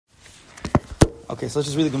Okay, so let's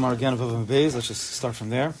just read the Gemara again of Vav and Beis. Let's just start from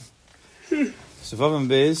there. So Vav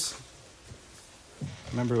and Beis,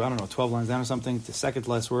 remember, 12 lines down or something, the second to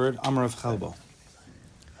last word, Amar of Chelbo. So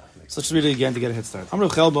let's just read it again to get a head start. Amar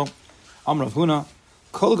of Chelbo, Amar of Huna,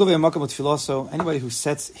 Kol Govei Makam Tfilaso, anybody who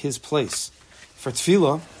sets his place for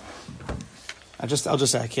Tefillah, I'll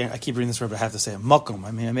just say, I keep reading this word, but I have to say it. Makom,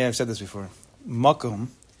 I may have said this before. Makom,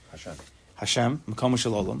 Hashem, Makom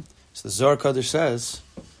Shalom. So the Zohar Kodesh says,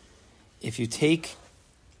 if you take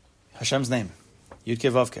Hashem's name, Yud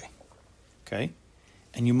Ke Vav Ke, okay,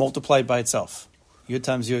 and you multiply it by itself, Yud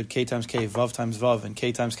times Yud, K times K, Vav times Vav, and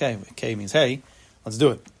K times K. K means hey, let's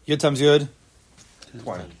do it. Yud times Yud,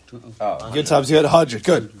 20. Yud times Yud, 100.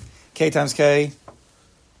 Good. K times K,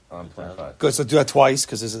 25. Good. So do that twice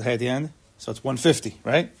because there's a hey at the end. So it's 150,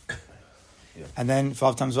 right? Yeah. And then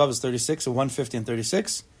Vav times Vav is 36. So 150 and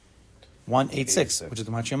 36, 186, which is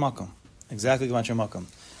Gematria Makom. Exactly Gematria Makom.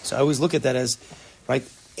 So I always look at that as, right,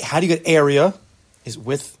 how do you get area? Is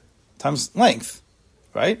width times length,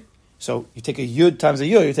 right? So you take a Yud times a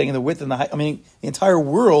Yud, you're taking the width and the height. I mean, the entire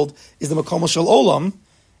world is the Makom Shel Olam.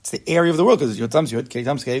 It's the area of the world because it's Yud times Yud, K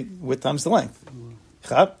times K, width times the length.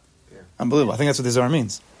 Yeah. Unbelievable. I think that's what the Zohar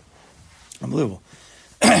means. Unbelievable.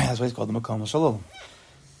 That's why it's called the Makom Shel Olam.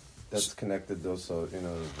 That's connected also,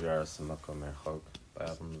 Yaras Makom Erchok by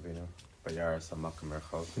Avram Avinu. By Yaras Makom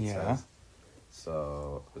Erchok, it says.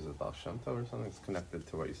 So, is it Baal Shem Tov or something? It's connected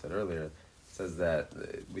to what you said earlier. It says that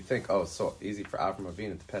we think, it's so easy for Avram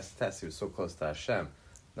Avinu to pass the test. He was so close to Hashem.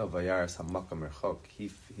 No, Vayaras HaMakom Erchok. He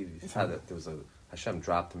had it. There was Hashem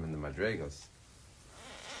dropped him in the Madregos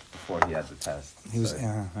before he had the test. He was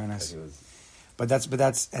very nice. But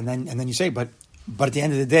that's and then you say, but at the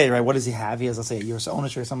end of the day, right? What does he have? He has, let's say, a Yerusha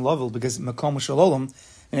ownership at some level because Makom Shel Olam,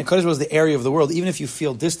 and Kodesh was the area of the world. Even if you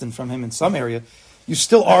feel distant from him in some area, you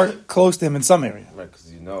still are close to him in some area. Right,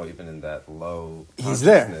 because even in that low He's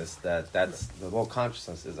there. That's the low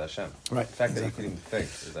consciousness is Hashem. Right. The fact that you can even think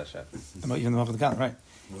is Hashem. Even the Malchut Gan, right?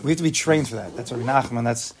 We have to be trained for that. That's what Nachman.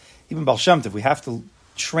 That's even Baal Shem Tov. We have to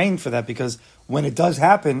train for that because when it does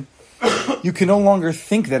happen, you can no longer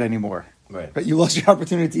think that anymore. Right. But you lost your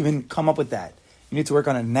opportunity to even come up with that. You need to work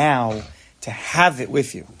on it now to have it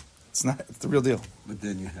with you. It's the real deal. But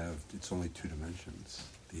then it's only 2 dimensions,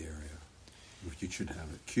 the area. You should have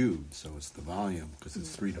it cubed, so it's the volume, because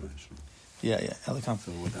it's 3-dimensional. Yeah. Elikam.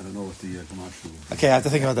 So I don't know what the gematria would be. Okay, I have to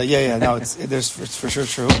think about that. Yeah. No, it's for sure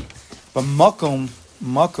true. But makom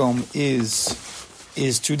is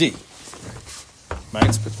 2D. Right?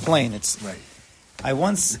 It's plain. It's right. I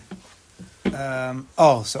once. I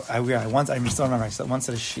still remember. I once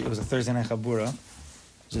said it was a Thursday night Chabura.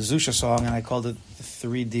 It was a Zusha song, and I called it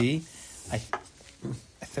 3D. I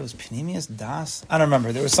thought it was Panemius Das. I don't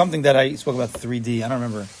remember. There was something that I spoke about 3D. I don't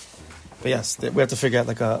remember. But yes, we have to figure out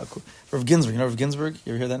like a Rav Ginsburg. You know Rav Ginsburg?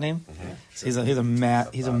 You ever hear that name? Mm-hmm. So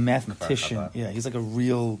he's a mathematician. Yeah, he's like a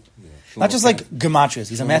real, not just like gematrias.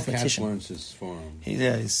 He's a mathematician. Learns his form. He's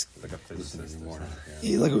like a physicist.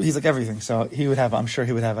 He's like everything. So he would have. I'm sure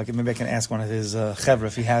he would have. Maybe I can ask one of his chevra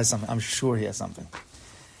if he has something. I'm sure he has something.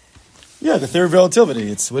 Yeah, the theory of relativity.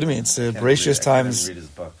 It's what do you mean? It's Bereshit times. Read his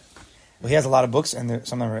book. Well, he has a lot of books, and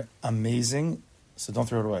some of them are amazing. So don't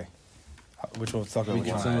throw it away. Which we'll talk about. Which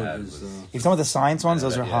one? Some of his, If you're talking about the science ones,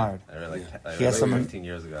 those are hard. He has some 15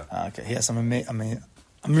 years ago. Okay, he has some amazing.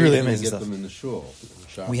 I'm really amazing get stuff. them in the shul.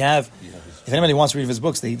 We have. If anybody wants to read his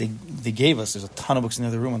books, they gave us. There's a ton of books in the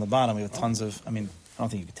other room on the bottom. We have tons of. I don't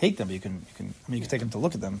think you can take them, but you can take them to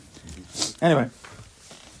look at them. Anyway.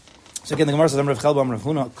 So again, the Gemara says, "Rav Chelba, Rav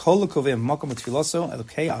Huna, Kol Kovei Makom Tfilaso,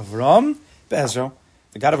 Elokei Avram Be'ezro."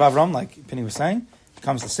 The God of Avram, like Penny was saying,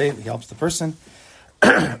 comes to save. He helps the person.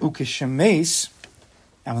 Ukeshemes,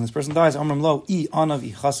 and when this person dies, Amram Lo I Anav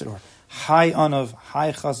I Chassid, or Hi Anav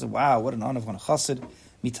Hi Chassid. Wow, what an Anav, what a Chassid.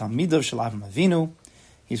 Mitamidav Shel Avram Avinu.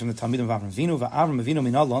 He's from the Talmidim of Avram Avinu. Avram Avinu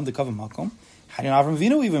Minallah the Kavim Makom. How did Avram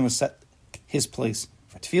Avinu even was set his place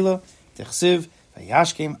for Tefillah? Techsiv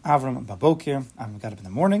Vayashkem Avram Baboker. Avram got up in the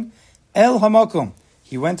morning. El Hamakom.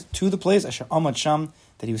 He went to the place Asher Amad Sham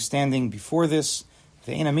that he was standing before this.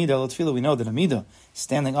 Ve'en Amida El Tefillah. We know that Amida,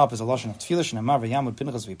 standing up, is a lashon of Tefillah. Shenamar V'yamud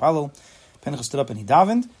Pinchas V'yipalel. Pinchas stood up and he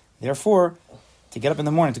davened. Therefore, to get up in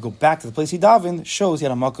the morning to go back to the place he davened shows he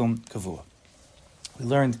had a makom kavua. We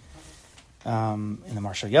learned in the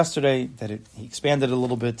Marsha yesterday that he expanded a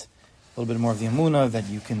little bit more of the Amunah, that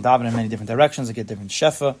you can daven in many different directions to get different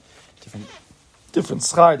shefa, different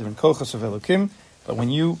schar, different kochas of Elokim. But when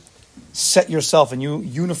you set yourself and you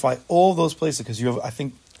unify all those places, because you have, I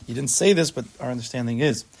think you didn't say this, but our understanding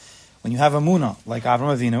is, when you have Amunah, like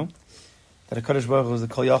Avram Avinu, that HaKadosh Baruch Hu is the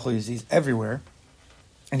Kol Yachol, he's everywhere,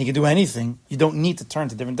 and he can do anything. You don't need to turn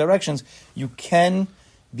to different directions. You can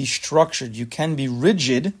be structured. You can be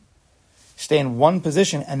rigid, stay in one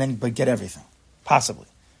position, and then but get everything, possibly.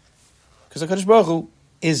 Because HaKadosh Baruch Hu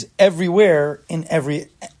is everywhere in every...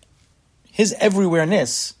 His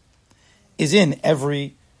everywhere-ness is in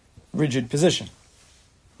every rigid position,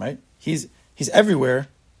 right? He's everywhere.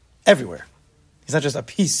 He's not just a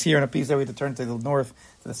piece here and a piece there. We have to turn to the north,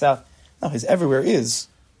 to the south. No, his everywhere is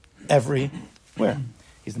everywhere.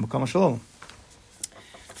 He's the Makam Shalom.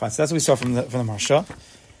 Fine, so that's what we saw from the Marsha.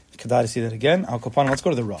 Kedai to see that again. Al Kopan, let's go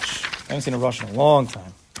to the Rosh. I haven't seen a Rosh in a long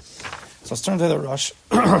time. So let's turn to the Rosh.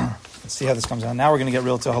 Let's see how this comes out. Now we're going to get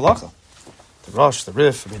real to Halacha. The Rosh, the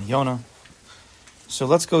Rif, Ben Yonah. So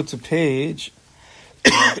let's go to page,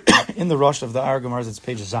 in the Rosh of the Ar Gemars, it's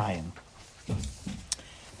page Zion.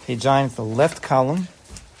 Page Zion, the left column.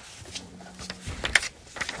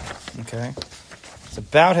 Okay. It's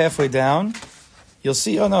about halfway down. You'll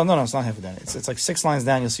see, no, it's not halfway down. It's like 6 lines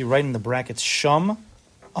down. You'll see right in the brackets, Sham,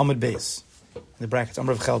 Amud Beis. In the brackets,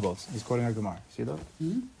 Amr of Chelbos. He's quoting our Gemara. See those?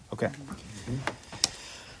 Mm-hmm. Okay.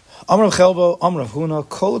 Amr of Chelbo, Amr of Huna,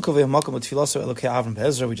 Kol Kovei Makam Utfilaso Elokei Avram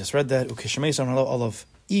Be'ezra. We just read that. Ukeshemeis Amr Lo Olav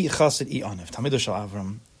I Chasid I Anav. Tamido Shal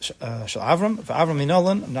Avram. V'Avram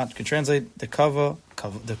Minolan. I'm not going to translate the kava.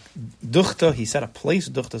 The Duchta. He said a place.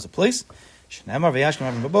 Duchta is a place. Shneimar V'Yashkem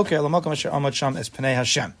Avram B'Boker Elamakam Asher Amad Sham Es Pnei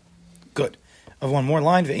Hashem. Good. Of one more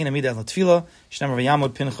line. Ve'Ein Amida Letfila. Shneimar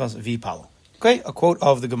V'Yamod Pinchas V'Palo. Okay, a quote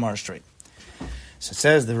of the Gemara straight. So it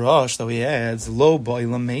says the Rosh, though he adds, Lo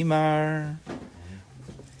Boilam Meimar.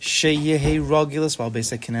 Sheyehe Rogulis, while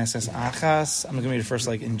Beis Knesses Achas. I'm going to read it first,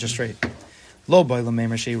 like in just straight. Lo Boilam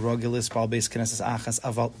Meimar Shey Rogulis, while Beis Knesses Achas.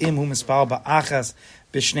 Aval Imhu Mispal Ba'achas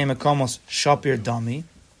B'Shnei Mekomos Shapir Dami.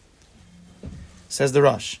 Says the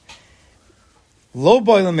Rosh. Lo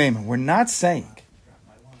Boilam Meimar. We're not saying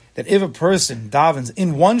that if a person davens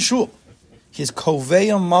in one shul, his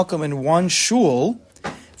koveya makom in one shul,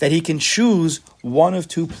 that he can choose one of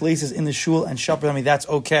 2 places in the shul and shapir dami, that's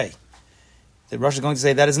okay. The Rosh is going to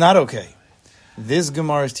say that is not okay. This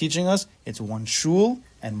Gemara is teaching us it's one shul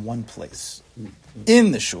and one place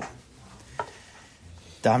in the shul.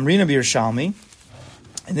 The Amrina B'Yerushalmi,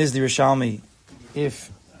 and this is the Yerushalmi.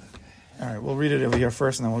 All right, we'll read it over here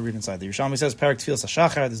first, and then we'll read inside. The Yerushalmi says, Parak Tfilas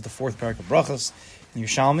HaShachar, this is the 4th parak of Brachos. And the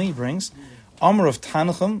Yerushalmi brings, Amar of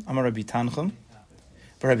Tanchum, Amar Rabbi Tanchum,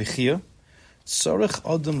 Rabbi Chia, Tzorech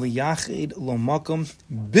Adam Liyachid Lo Makom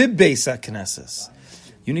B'Beis HaKnesses.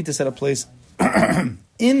 You need to set a place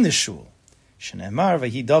in the shul. Shneimar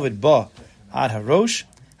V'Hi David Ba Ad HaRosh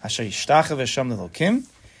Asher Yishtachav Hashem L'Elokim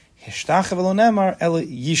Yishtachav Lo Nemar Ela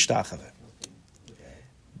Yishtachav.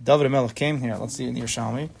 David HaMelech came here. Let's see in the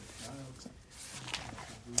Yerushalmi.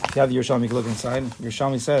 If you have the Yerushalmi, you can look inside.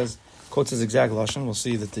 Yerushalmi says, quotes his exact lashon. We'll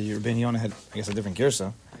see that the Ben Yonah had, I guess, a different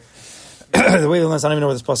girsa. The way the last, I don't even know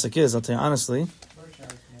where this pasuk is. I'll tell you honestly.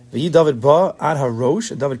 V'yi David ba ad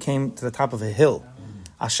harosh. David came to the top of a hill.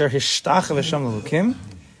 Asher hishtach v'sham l'lukim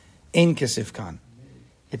ein kesif kan.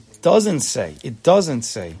 It doesn't say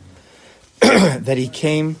that he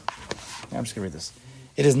came. I'm just going to read this.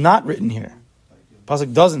 It is not written here.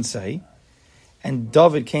 Pasuk doesn't say, and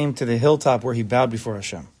David came to the hilltop where he bowed before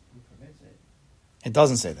Hashem. It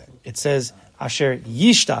doesn't say that. It says, Asher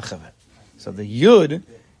yishtachav. So the yud,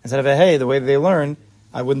 instead of a hey, the way they learn,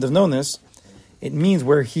 I wouldn't have known this, it means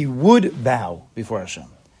where he would bow before Hashem.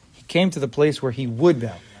 He came to the place where he would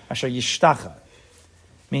bow. Asher yishtachav.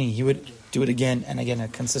 Meaning he would do it again and again on a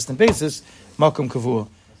consistent basis. Makom kavua.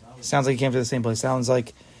 Sounds like he came to the same place. Sounds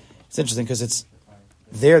like, it's interesting because it's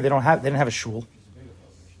there, they didn't have a shul.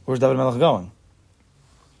 Where's David Melech going?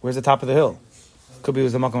 Where's the top of the hill? Could be it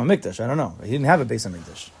was the Makom HaMikdash. I don't know. He didn't have a Beis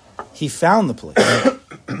HaMikdash. He found the place.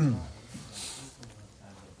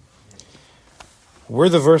 Were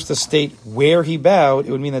the verse to state where he bowed,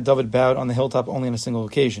 it would mean that David bowed on the hilltop only on a single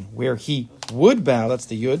occasion. Where he would bow, that's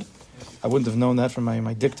the Yud. I wouldn't have known that from my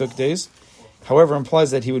Diktuk days. However,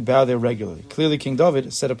 implies that he would bow there regularly. Clearly, King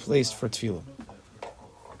David set a place for tefillah.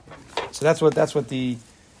 So that's what the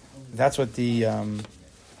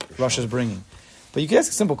Rosh is bringing. But you can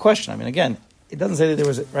ask a simple question. I mean, again, it doesn't say that there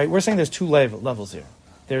was, right? We're saying there's 2 levels here.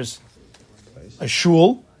 There's a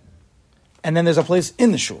shul, and then there's a place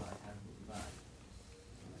in the shul.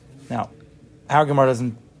 Now, our Gemara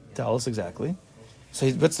doesn't tell us exactly. So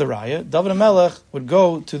what's the raya? David HaMelech would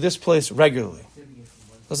go to this place regularly.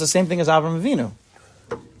 That's the same thing as Avram Avinu.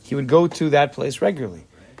 He would go to that place regularly.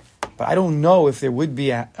 But I don't know if there would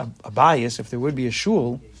be a bias, if there would be a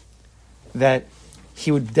shul, that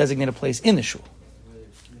he would designate a place in the shul.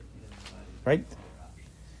 Right?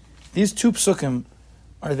 These 2 psukim,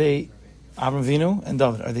 are they Avram Avinu and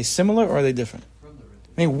David? Are they similar or are they different?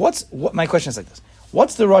 mean, my question is like this.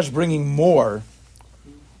 What's the Rosh bringing more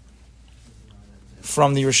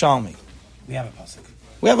from the Yerushalmi? We have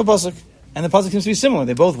a pasuk. And the pasuk seems to be similar.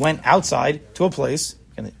 They both went outside to a place,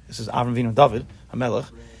 and this is Avram Avinu David, HaMelech.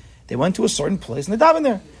 They went to a certain place, and they davened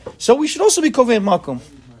there. So we should also be kovei makom.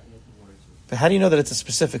 But how do you know that it's a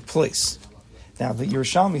specific place? Now, the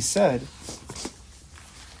Yerushalmi said,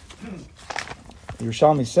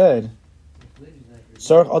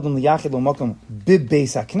 Tzarech Adam liyachid lo makom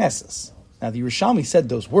bibeis haknesses. Now, the Yerushalmi said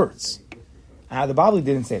those words. The Bible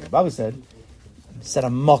didn't say that. The Bible said a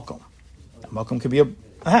makom. A makom could be a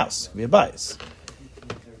house, could be a bayis.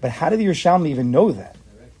 But how did the Yerushalmi even know that?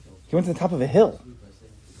 He went to the top of a hill.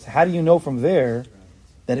 So how do you know from there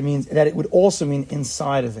that it means that it would also mean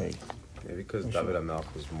inside of a? Yeah, because David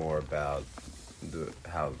HaMelech was more about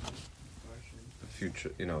how the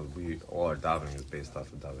future. All our davening is based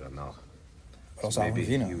off of David HaMelech. Also, maybe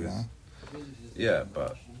he was. Yeah,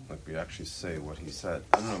 but like we actually say what he said.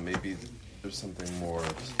 I don't know. Maybe there's something more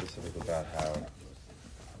specific about how.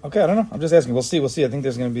 Okay, I don't know. I'm just asking. We'll see. I think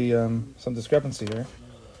there's going to be some discrepancy here.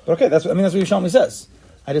 But okay, that's what Yerushalmi says.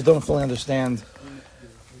 I just don't fully understand.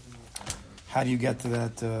 How do you get to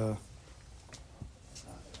that?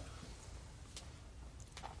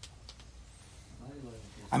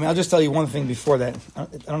 I'll just tell you one thing before that. I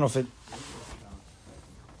don't know if it.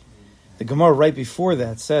 The Gemara right before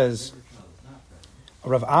that says,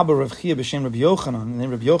 Rav Abba Rav Chia b'shem Rabbi Yochanan, and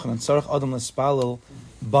then Rabbi Yochanan tzarech adam l'spalel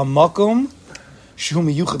b'makom shehu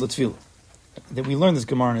miyuchad l'tefila. That we learned this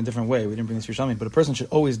Gemara in a different way. We didn't bring this Yerushalmi, but a person should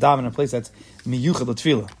always daven in a place that's miyuchad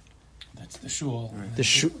l'tefila. That's the shul. The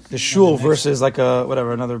shul versus like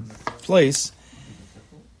another place.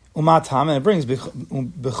 Umatam, and it brings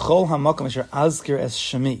b'chol hamakom asher azkir es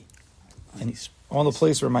shemi, and all the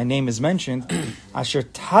place where my name is mentioned. Asher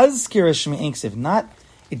tazkir es shemi inksiv. Not,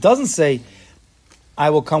 it doesn't say I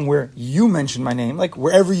will come where you mention my name, like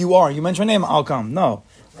wherever you are, you mention my name, I'll come. No,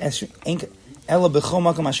 ela b'chol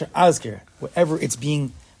makom asher azkir, wherever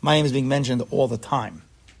my name is being mentioned all the time.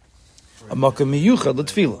 A makom miyuchad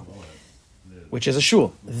l'tefila, which is a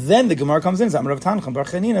shul. Then the Gemara comes in. We're talking about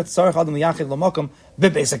the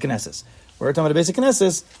basic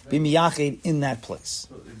knesses, be miyachid in that place.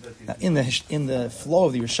 Now, in the flow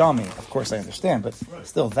of the Yerushalmi, of course I understand, but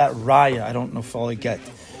still, that raya, I don't know if I get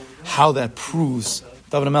how that proves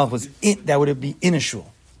David HaMelech was in, that would be in a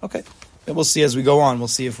shul. Okay, and we'll see as we go on. We'll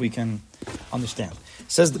see if we can understand.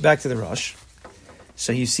 It says back to the Rosh.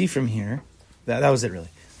 So you see from here, that was it really.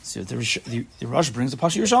 So the Rosh brings the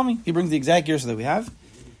Pasha Yerushalmi. He brings the exact years that we have.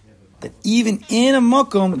 That even in a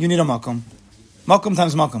makom, you need a makom. Makom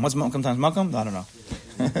times makom. What's makom times makom? I don't know.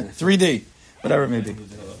 3D, whatever it may be.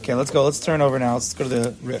 Okay, let's go. Let's turn over now. Let's go to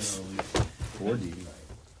the Rif. 4D.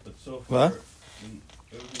 What?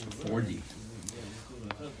 4D.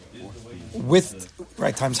 Width,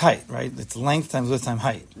 right, times height, right? It's length times width times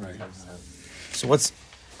height. Right. So what?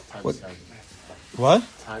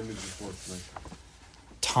 Time is before length.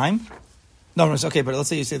 Time? No, it's okay, but let's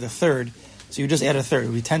say you say the third. So you just add a third. It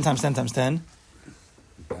would be 10 times 10 times 10.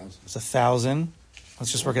 It's 1,000.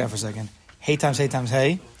 Let's just work it out for a second. Hey times hey times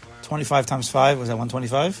hey. 25 times 5. Was that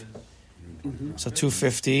 125? Mm-hmm. So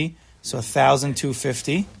 250. So 1,000,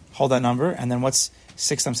 250. Hold that number. And then what's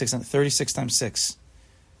 6 times 6? 36 times 6.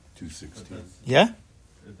 260. Yeah?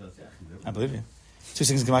 I believe you.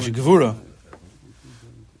 260 Gemashi Gevura.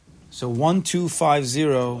 So 1250.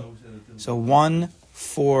 So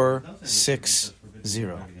 1460.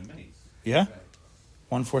 Yeah?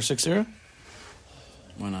 1460?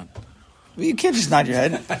 Why not? Well, you can't just nod your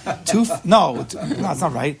head. No, it's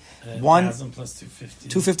not right. 1,000 plus 250.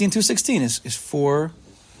 250 and 216 is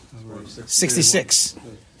 466.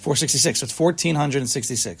 466. So it's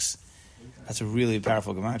 1,466. That's a really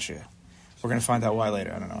powerful gematria. We're going to find out why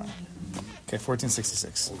later. I don't know. Okay,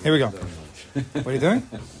 1466. Here we go. What are you doing?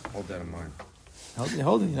 Hold that in mind.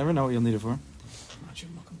 Hold it. You never know what you'll need it for.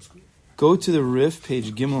 Go to the Rif,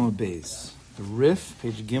 page Gimel Beis. The Rif,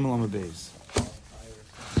 page Gimel Beis.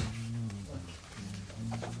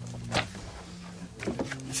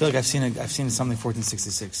 I feel like I've seen something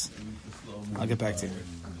 1466. I'll get back to you.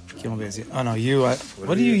 Gimel Beis. Oh no, you.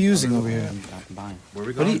 What are you using over here? Where are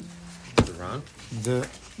we going? The Ron?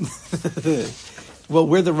 Well,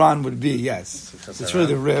 where the Ron would be, yes. It's really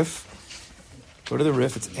the Rif. Go to the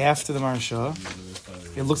Rif. It's after the Marsha.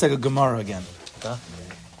 It looks like a Gemara again.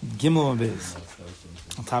 Gimel Beis.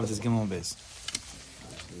 On top of this Gimel Beis.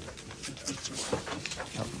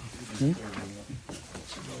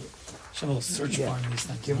 Should have a little search bar in these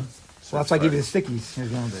things. Well, that's why I give you the stickies. Here's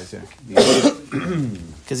Gimel Beis, yeah.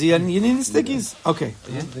 Because you need the stickies? Okay.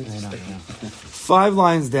 5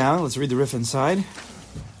 lines down. Let's read the Rif inside.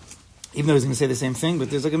 Even though he's going to say the same thing, but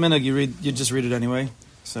there's like a minhag, you just read it anyway.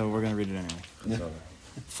 So we're going to read it anyway. Yeah.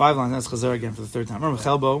 5 lines, that's Chazar again for the third time. Remember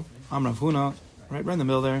Chelbo, Amrav Huna, right in the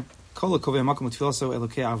middle there. Kol Kovei Makom Utfilaso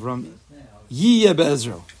Elokei Avram Yiyeh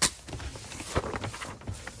Be'ezro.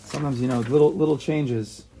 Sometimes, little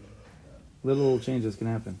changes can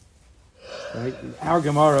happen. Right? Our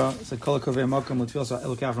Gemara said Kol Kovei Makom Utfilaso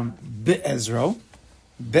Elokei Avram Be'ezro.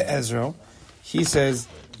 He says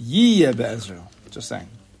Yiyeh Be'ezro. Just saying.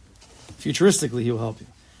 Futuristically, he will help you.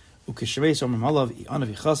 Ukeshavei Somrim Halav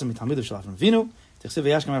Anav Yichasim Mitamidav Shel Avram Avinu. Tichsev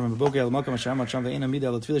V'yashkem Avram B'boker El Malkam Hashem Macham Ve'ina Mida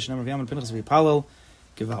El Tefillah Shenem Rav Yaman Pinchas V'Yipalel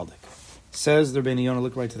Gevaldik. Says the Rebbeinu Yonah,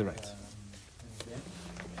 look right to the right.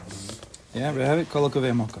 Yeah, we have it. Kol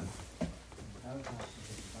Kovei Malkam.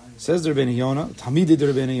 Says the Rebbeinu Yonah. Talmidei the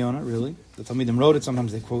Rebbeinu Yonah. Really, the Talmidim wrote it.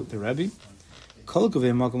 Sometimes they quote the Rebbe. Kol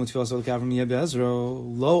Kovei Malkam Utfilas Elokei Avram Yiyeh Be'ezro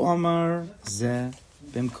Lo Amar Zeh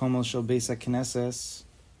B'mkom Shel Beis HaKnesses.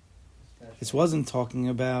 This wasn't talking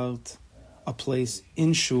about a place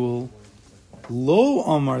in shul. Lo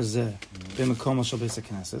Amar Zeh B'mkom Shel Beis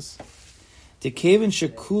HaKnesses. Dekevin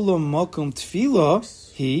Shekulo Makom Tefila.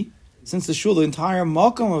 He, since the shul, the entire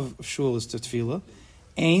makom of shul is to tefila.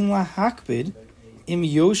 Ein lahakbid im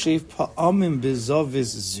yoshev pa'amim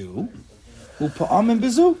bezaviz zu u pa'amim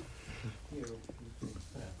bezu.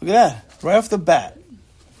 Look at that, right off the bat.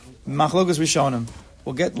 Machlokes Rishonim.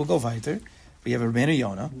 We'll go weiter. We have a Rebbeinu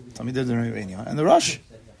Yonah, Talmidei the Rebbeinu Yonah, and the Rosh.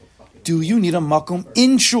 Do you need a makom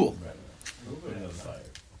in shul?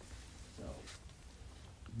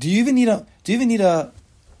 Do you even need a?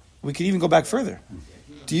 We could even go back further.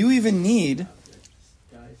 Do you even need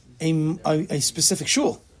a specific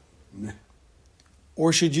shul,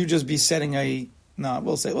 or should you just be setting a? No,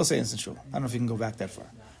 we'll say instant shul. I don't know if you can go back that far.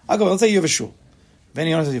 I'll go. Let's say you have a shul. Rebbeinu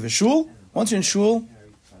Yonah says you have a shul. Once you're in shul,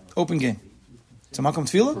 open game. It's a makom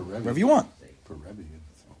tefillah, wherever you want. For Rebbe,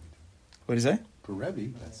 that's what we do. What do you say? For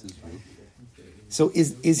Rebbe, that's his view. So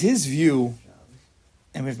is his view,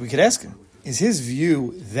 and if we could ask him, is his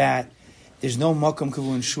view that there's no makom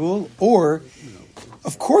kavua in shul, or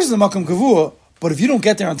of course there's a makom kavua, but if you don't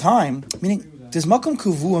get there on time, meaning does makom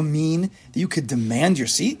kavua mean that you could demand your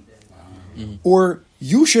seat, or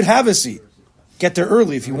you should have a seat? Get there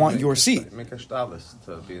early if you want your seat. Make a shtalis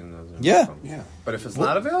to be in the Yeah. But if it's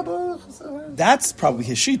not available, That's probably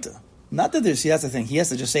his shita. Not that there's. See, that's the thing. He has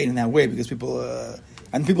to just say it in that way because people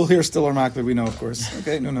and people here still are makbid. We know, of course.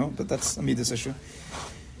 Okay, no, but that's a midas issue.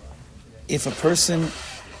 If a person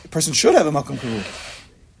should have a makom kavua,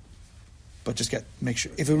 but just make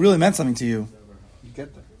sure. If it really meant something to you, you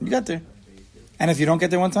get there. And if you don't get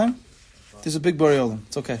there one time, there's a big borei olam.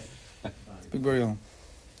 It's okay. Big borei olam.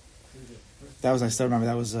 I still remember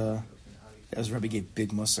that was Rebbe gave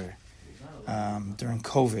big musar during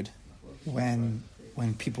COVID when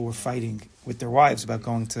people were fighting with their wives about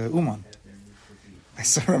going to Uman. I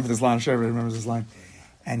still remember this line. I'm sure everybody remembers this line.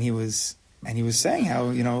 And he was saying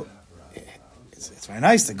how it's very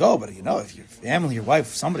nice to go, but if your family, your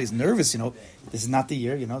wife, somebody's nervous, this is not the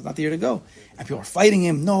year. It's not the year to go. And people are fighting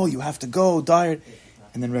him. No, you have to go. Tired.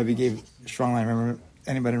 And then Rebbe gave a strong line.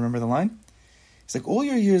 Anybody remember the line? He's like, all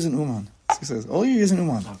your years in Uman. He says, all your years in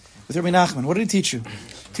Uman. With Rabbi Nachman, what did he teach you?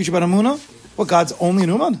 Teach you about Amunah? What, God's only in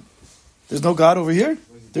Uman? There's no God over here?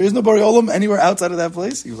 There is no Borei Olam anywhere outside of that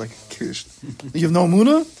place? He was like, you have no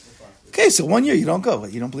Amunah? Okay, so 1 year you don't go.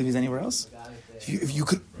 You don't believe he's anywhere else? If you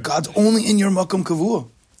could, God's only in your Makom Kavua.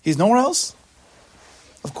 He's nowhere else?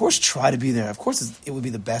 Of course, try to be there. Of course, it would be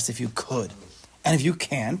the best if you could. And if you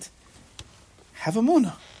can't, have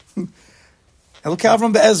Amunah. Elokei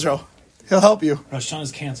Avram Be'ezro. He'll help you. Rosh Hashanah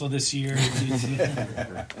is canceled this year.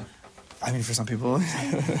 I mean, for some people.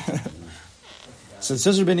 So it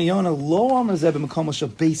says Rebbeinu Yonah, Lo Amar Zeh B'Makom Shel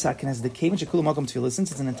Beis HaKnesses, the Kevin Shekulu Makom Tefillah,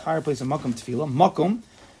 since it's an entire place of Makom Tefillah, Makom,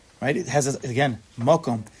 right? It has, again,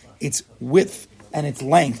 Makom, its width and its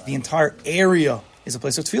length, the entire area is a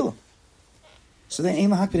place of Tefillah. So then,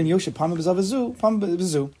 Ein Lahakbid Yoshe, Pam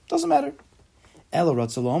Bezavizu, doesn't matter. Elo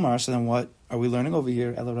Ratzal Omar, so then what are we learning over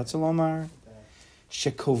here? Elo Ratzal Omar.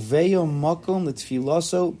 Shekoveyo makom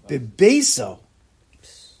letfilaso bebeso.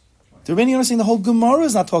 The Rebbeinu Yonah saying the whole Gemara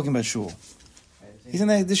is not talking about shul. He's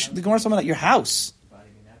saying the Gemara is talking about your house.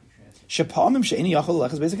 Shepamim she'eni yachol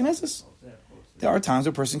lechas beis haknesses. There are times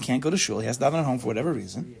where a person can't go to shul. He has to daven at home for whatever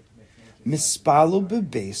reason. Mispalo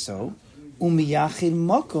bebeso umiyachid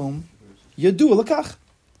makom yadu lekach.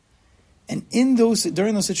 And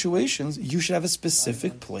during those situations, you should have a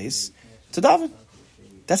specific place to daven.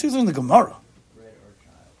 That's what's in the Gemara.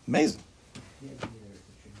 Amazing.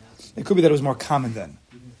 It could be that it was more common then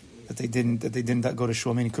that they didn't go to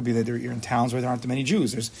shul. I mean, it could be that you're in towns where there aren't that many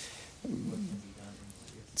Jews.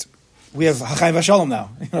 we have Hachai Vashalom now.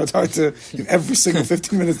 It's hard to give every single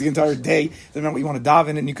 15 minutes the entire day. Doesn't matter what you want to dive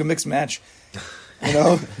in, and you can mix match.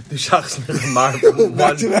 The Shachs Nechemar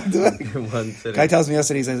back to back. One sitting. Guy tells me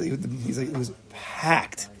yesterday, he's like, it was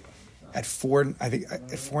packed at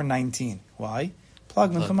 4:19. Why?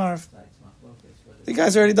 Plug Mincha Marav. The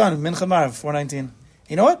guy's already done Mincha Marav 4:19.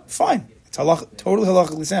 You know what? Fine. It's totally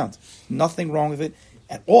halachically sound. Nothing wrong with it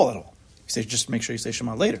at all. You say, just make sure you say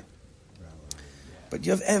Shema later. But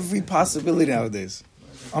you have every possibility nowadays.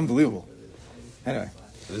 Unbelievable. Anyway.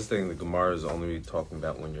 This thing, the Gemara is only talking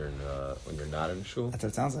about when you're not in shul. That's what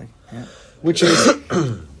it sounds like. Yeah. Which is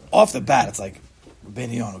off the bat, it's like Ben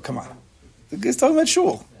Yonu. Come on, the guy's talking about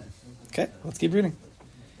shul. Okay, let's keep reading.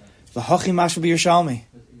 The Hachi Mashal Yerushalmi.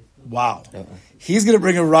 Wow, he's going to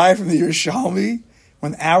bring a ride from the Yerushalmi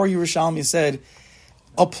when our Yerushalmi said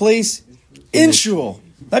a place in shul,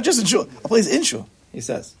 not just in shul, a place in shul. He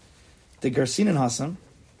says the Garsin and Hassan.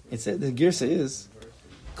 It said the Girsa is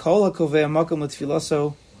Kol HaKovei Makom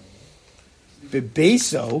L'Tfilaso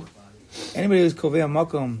Bebeso. Anybody who's Kovei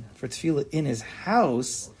Makom for Tefillah in his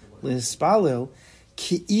house, L'Hispalil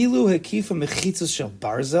Ki'ilu Hekifa Mechitzos Shel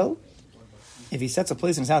Barzel. If he sets a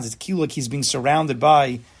place in his house, it's ki'ilu like he's being surrounded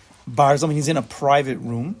by Barzel. I mean, he's in a private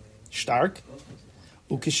room. Stark.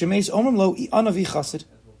 Ukishemeis Omrim Lo I Anavi Chassid.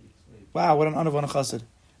 Wow, what an Anav on a Chassid.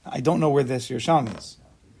 I don't know where this Yerushalmi is.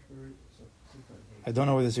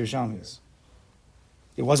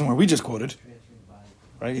 It wasn't where we just quoted.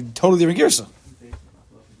 Right? It totally different Girsa.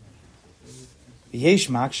 Yesh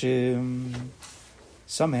Makshim.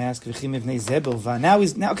 Some ask, V'chim Ivnei Zebel Va. Now,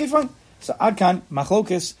 okay, fine. So Adkan,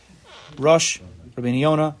 Machlokes, Rosh, Rabbeinu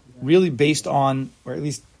Yonah, really based on, or at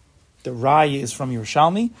least the Raya is from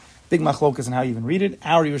Yerushalmi. Big Machlokes and how you even read it.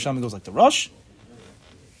 Our Yerushalmi goes like the Rosh.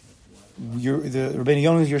 The Rabbeinu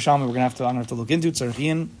Yonah's Yerushalmi, I'm going to have to look into it.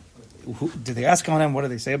 Tzarchian, did they ask on him? What do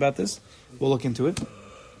they say about this? We'll look into it.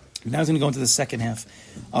 Now it's going to go into the second half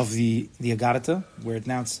of the Agarata, where it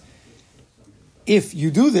announced, if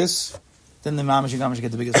you do this, then the Mamish and Gamish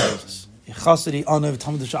get the biggest praises. The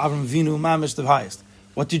highest.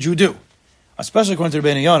 What did you do? Especially according to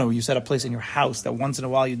Rabbeinu Yonah, you set a place in your house that once in a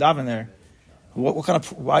while you daven there. What kind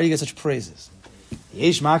of? Why do you get such praises?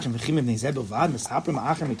 Because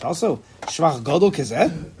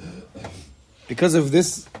of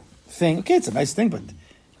this thing. Okay, it's a nice thing, but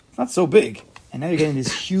it's not so big. And now you're getting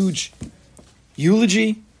this huge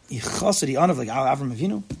eulogy. Like Avram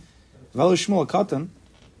Avinu. Velo Shmuel Katan.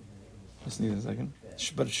 Just need a second.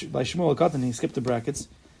 But by Shmuel Katan, he skipped the brackets.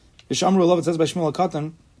 Vishamru Alav, it says by Shmuel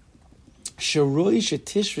Katan, Sharoi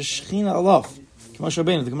Shetish V'Shechina Alav. K'mosh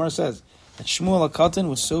Rabbeinu, the Gemara says that Shmuel Katan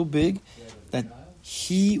was so big that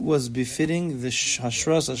he was befitting the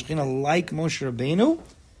Hashras Shechina like Moshe Rabbeinu.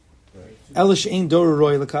 Elish Ein Dor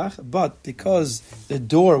Roy Lekach, but because the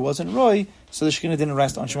door wasn't Roy, so the Shechina didn't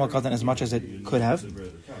rest on Shmuel Katan as much as it could have.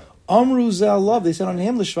 Amru Zeh, they said on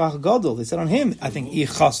him L'Shvach Gadol. They said on him, I think I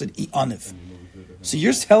Chassid I Aniv. So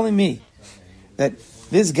you're telling me that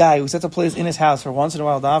this guy who sets a place in his house for once in a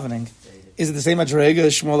while davening, is it the same Adrega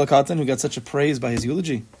as Shmuel Katan who got such a praise by his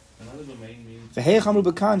eulogy? How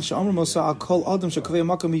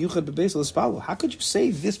could you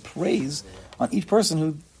say this praise on each person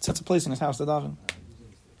who sets a place in his house to daven?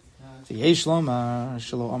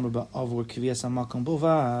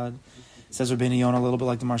 Says Rabbeinu Yonah a little bit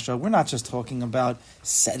like the Marsha. We're not just talking about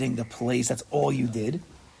setting the place. That's all you did.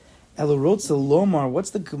 Elorotza Lomar. What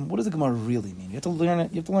does the Gemara really mean? You have to learn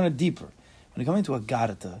it. You have to learn it deeper. When you come into a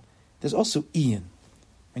Garata, there's also Ian.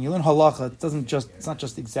 When you learn halacha, it's not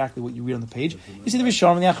just exactly what you read on the page. You see the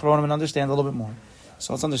Rishonim and the Achronim and understand a little bit more.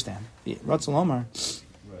 So let's understand. Rotza Lomar.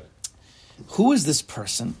 Who is this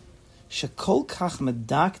person? Shekol kach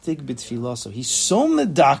medaktik b'tfilah. So he's so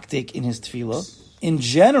medaktik in his tefillah in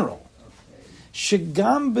general.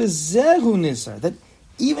 Shegam bezehu nisar, that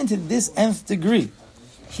even to this nth degree,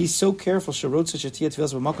 he's so careful. Sharot shetiyat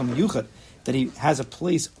tefillas b'makom yuchad, that he has a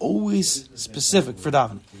place always specific for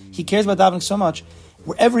davening. He cares about davening so much.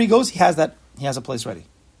 Wherever he goes, he has a place ready.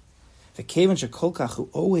 The kaven shekol kachu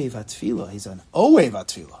ohev atfilah. He's an ohev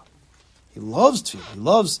atfilah. He loves tefillah. He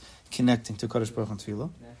loves connecting to Kadosh Baruch Hu tefillah.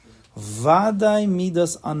 Vaday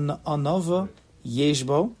midas anava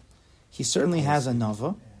yeshbo. He certainly has a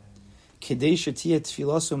nava. Kedei shetiyah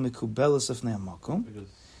tfilaso mekubelas afnei makom.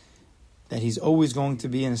 That he's always going to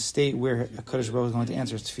be in a state where Kadosh Baruch Hu is going to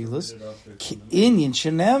answer his tefillas. Inyan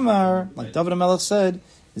shenemar, like David HaMelech said,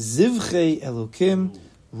 zivchei elokim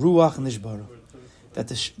ruach nishbaru. That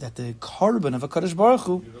the carbon of a Kadosh Baruch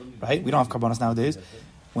Hu, right? We don't have carbonas nowadays.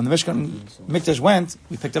 When the Mikdash went,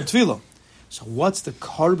 we picked up tefillah. So what's the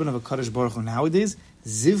carbon of a Kadosh Baruch Hu nowadays?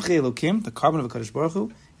 Zivchei Elokim, the carbon of a Kadosh Baruch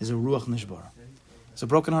Hu, is a Ruach Nishbara. It's a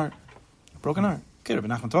broken heart. A broken heart. Okay,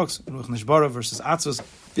 Rabbi Nachman talks, Ruach Nishbara versus Atzos,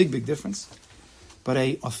 big difference. But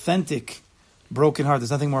a authentic broken heart,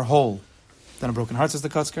 there's nothing more whole than a broken heart, says the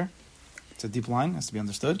Kotzker. It's a deep line, has to be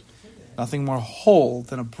understood. Nothing more whole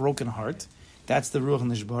than a broken heart. That's the Ruach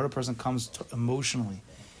Nishbara. A person comes emotionally.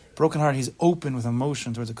 Broken heart, he's open with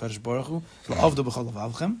emotion towards the Kadosh Baruch Hu.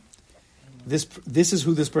 This is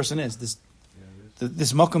who this person is. This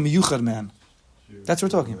Makam Miyuchad man. That's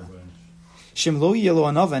what we're talking about. Shem lo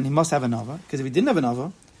yelo anava, and he must have anava, because if he didn't have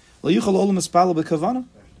anava, lo yuchal olam espalo bekavana.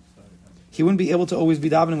 He wouldn't be able to always be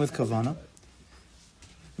davening with kavana.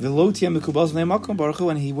 V'lo tia mekubaz v'nei Makam Baruch Hu,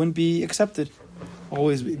 and he wouldn't be accepted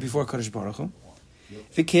always before Kadosh Baruch Hu.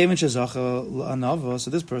 If he came in shezacha anava, so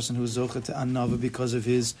this person who is zocha to anava because of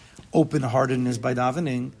his open-heartedness by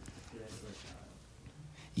davening,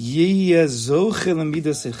 yeh zoche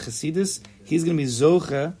l'midas chasidus, he's going to be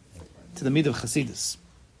zocha to the midah of chasidus.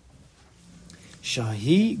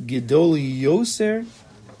 Shahi Gedol Yoser,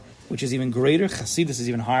 which is even greater. Chasidus is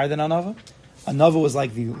even higher than Anava. Anava was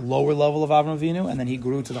like the lower level of Avram Avinu, and then he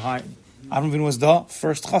grew to the higher. Avram Avinu was the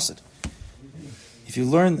first Chassid. If you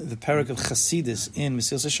learn the parak of Chasidus in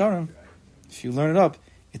Mesilas Yesharim, if you learn it up,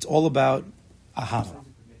 it's all about Ahava.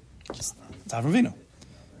 It's Avram Avinu.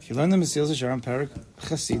 If you learn the Mesilas Yesharim parak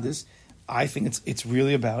Chasidus, I think it's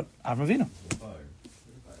really about Avram Avinu.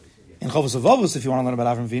 In Chovos Avos, if you want to learn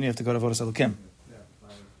about Avram Avinu, you have to go to Avodas Elokim.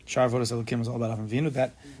 Shar Avodas Elokim is all about Avram Avinu,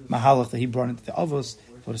 that Mahalach that he brought into the Avos,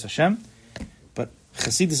 Avodas Hashem. But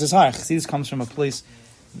Chasidus is higher. Chasidus comes from a place,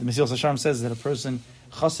 the Mesilas Yesharim says that a person,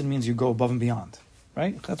 Chassid means you go above and beyond.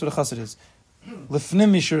 Right? That's what a Chassid is.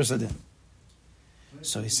 Lefnim Mishuras Adin.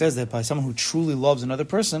 So he says that by someone who truly loves another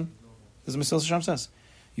person, as the Mesilas Yesharim says,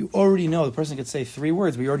 you already know, the person could say 3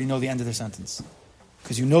 words, but you already know the end of their sentence.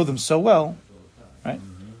 Because you know them so well, right?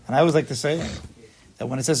 And I always like to say that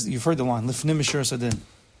when it says, you've heard the line, Lifnim Mishuras Adin.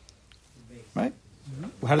 Right?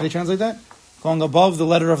 Mm-hmm. How do they translate that? Going above the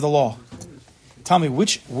letter of the law. Tell me,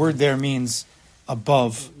 which word there means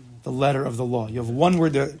above the letter of the law? You have one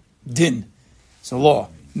word there, din. So law.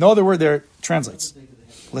 No other word there translates.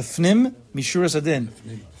 Lifnim Mishuras Adin.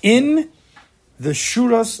 In the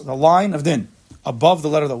shuras, the line of din. Above the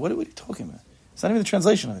letter of the law. What are you talking about? It's not even the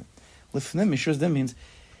translation of it. Lifnim Mishuras Adin means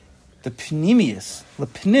the pnimius,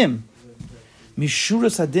 lepnim,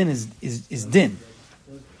 mishuras adin is din.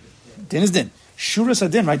 Din is din. Shuras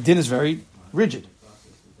adin, right? Din is very rigid,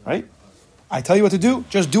 right? I tell you what to do,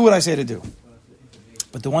 just do what I say to do.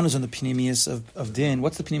 But the one who's on the pnimius of din,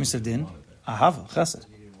 what's the pnimius of din? Ahava, chesed.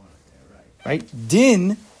 Right?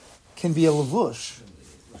 Din can be a levush.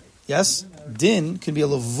 Yes? Din can be a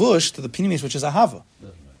levush to the pnimius, which is ahava.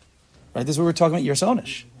 Right? This is what we're talking about, Yersa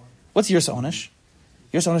Onish. What's Yersa Onish?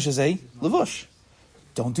 Yersa Onish is a levush.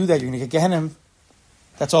 Don't do that, you're going to get Gehenim.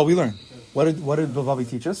 That's all we learn. What did Bavavi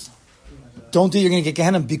teach us? Don't do it, you're going to get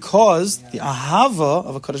Gehenim, because the ahava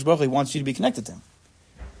of a Kadosh Baruch Hu wants you to be connected to him.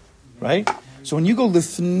 Right? So when you go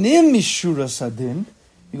lifnim mishuras adin,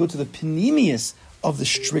 you go to the penimius of the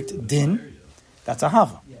strict din, that's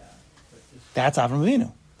ahava. That's Avram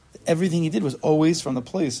Avinu. Everything he did was always from the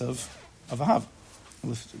place of ahava.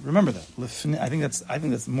 Remember that. I think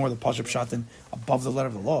that's more the pashup shot than above the letter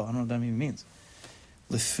of the law. I don't know what that even means.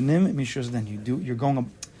 Lifnim mishuras adin. You're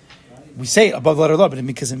going. We say above the letter of the law, but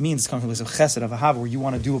because it means it's coming from the place of chesed, of ahava, where you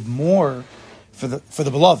want to do more for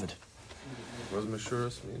the beloved. What does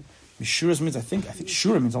mishuras mean? Mishuras means I think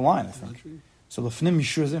shura means a line. I think so. Lefnim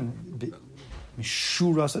mishuras din,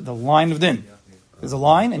 mishuras, the line of din. There's a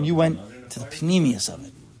line, and you went to the pnimius of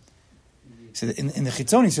it. So in the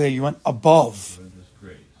chitzoni, so you went above.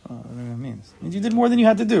 I don't know what it means. It means you did more than you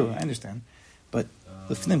had to do. I understand, but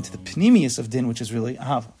lefnim to the pnimius of din, which is really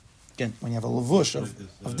ahava. Again, when you have a lavush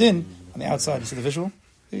of din on the outside, you see the visual.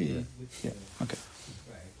 Yeah. Okay.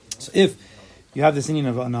 So if you have this Indian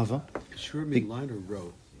of anava, sure mean line or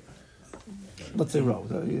row? Let's say row.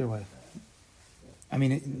 Either way. I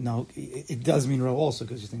mean, it does mean row also,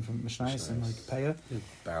 because you think from Mishnayos and like Peah.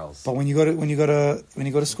 Barrels. But when you go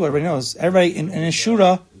to school, everybody knows. Everybody in a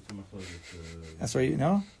shura. That's where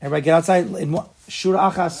everybody get outside in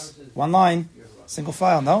shura achas, one line, single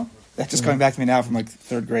file. No, that's just coming back to me now from like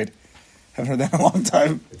 3rd grade. Haven't heard that in a long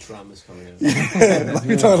time. The trauma's coming in. Yeah, like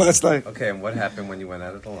we talked last night. Okay, and what happened when you went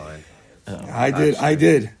out of the line? I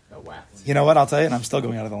did. You know what? I'll tell you, and I'm still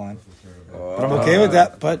going out of the line. But I'm okay with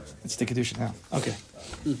that, but it's the Kedusha now. Okay.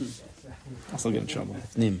 I'll still get in trouble.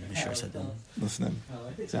 Lifnim.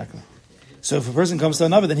 Exactly. So if a person comes to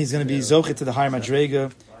another, then he's going to be zochet to the higher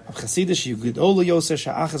madrega of Chasidus.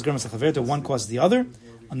 One causes the other.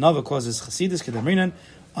 Anava causes Chasidus, Kedamrinan.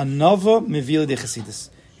 Anava mevila de Chasidus.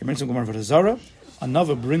 He brings some Gemara for the Zara.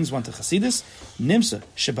 Anava brings one to Chasidus. Nimsa,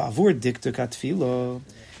 Sheba'avur diktuk atfilo.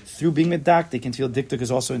 Through being medaktik, and feel diktuk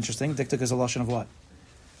is also interesting. Diktuk is a lashon of what?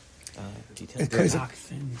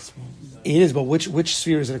 It is, but which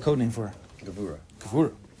sphere is it a code name for? Gevura.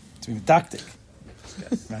 To be medaktik.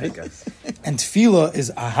 Right? And tefillah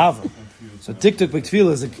is ahava. So diktuk by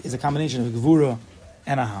tefillah is a combination of gevura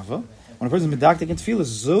and ahava. When a person is medaktik in tefillah,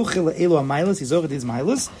 zochel elu amailas, he zochel these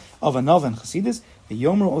mailas of anava and chasidus. The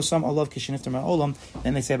yomru osam olav kishinifter ma'olam.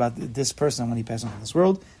 Then they say about this person when he passes on from this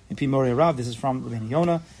world. In Pi Mori Rav, this is from Rabbeinu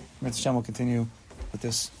Yonah. Mitzvah Hashem will continue with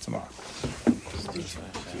this tomorrow.